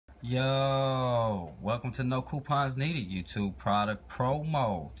Yo, welcome to No Coupons Needed YouTube product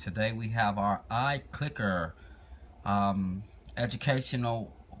promo. Today we have our Iclicker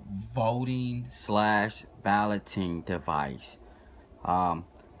educational voting slash balloting device.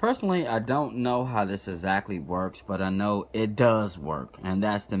 Personally, I don't know how this exactly works, but I know it does work, and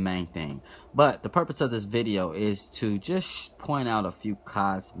that's the main thing. But the purpose of this video is to just point out a few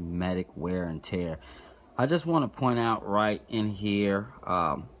cosmetic wear and tear. I just want to point out right in here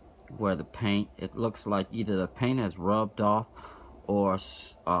where the paint, it looks like either the paint has rubbed off or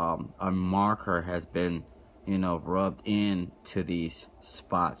a marker has been, rubbed into these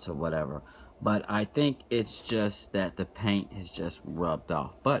spots or whatever. But I think it's just that the paint is just rubbed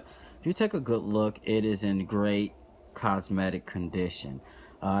off. But if you take a good look, it is in great cosmetic condition.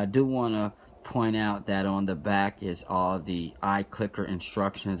 I do want to point out that on the back is all the Iclicker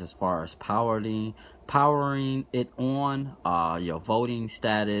instructions as far as powering it on, your voting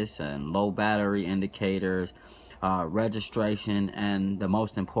status and low battery indicators, registration, and the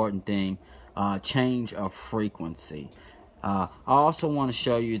most important thing, change of frequency. I also want to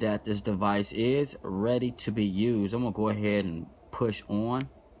show you that this device is ready to be used. I'm going to go ahead and push on,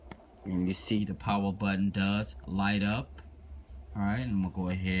 and you see the power button does light up. Alright, and I'm going to go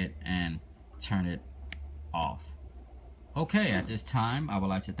ahead and turn it off. Okay, at this time, I would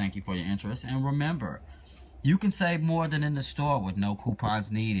like to thank you for your interest. And remember, you can save more than in the store with no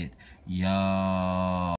coupons needed. Yo.